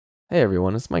Hey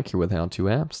everyone, it's Mike here with How To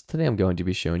Apps. Today I'm going to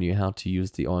be showing you how to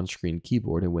use the on-screen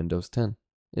keyboard in Windows 10.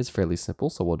 It's fairly simple,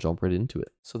 so we'll jump right into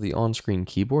it. So the on-screen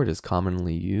keyboard is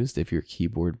commonly used if your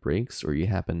keyboard breaks or you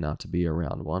happen not to be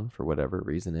around one for whatever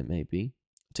reason it may be.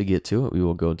 To get to it, we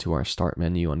will go to our Start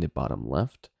menu on the bottom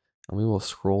left, and we will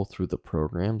scroll through the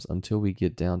programs until we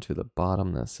get down to the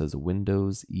bottom that says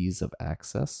Windows Ease of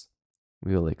Access.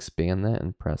 We will expand that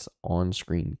and press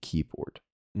On-Screen Keyboard.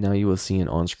 Now you will see an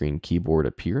on-screen keyboard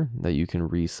appear that you can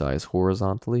resize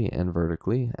horizontally and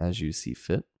vertically as you see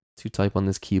fit. To type on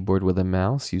this keyboard with a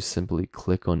mouse, you simply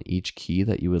click on each key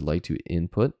that you would like to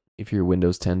input. If your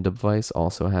Windows 10 device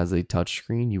also has a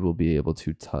touchscreen, you will be able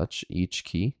to touch each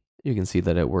key. You can see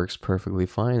that it works perfectly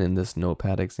fine in this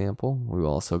notepad example. We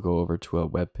will also go over to a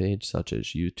web page such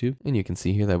as YouTube, and you can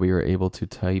see here that we are able to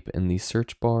type in the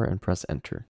search bar and press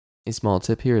enter. A small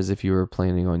tip here is if you are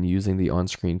planning on using the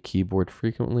on-screen keyboard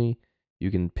frequently, you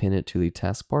can pin it to the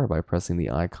taskbar by pressing the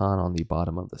icon on the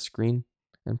bottom of the screen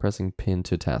and pressing pin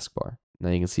to taskbar. Now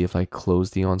you can see if I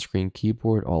close the on-screen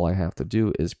keyboard, all I have to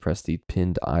do is press the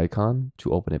pinned icon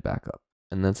to open it back up.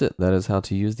 And that's it. That is how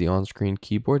to use the on-screen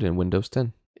keyboard in Windows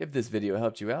 10. If this video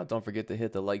helped you out, don't forget to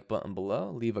hit the like button below,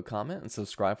 leave a comment, and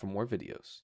subscribe for more videos.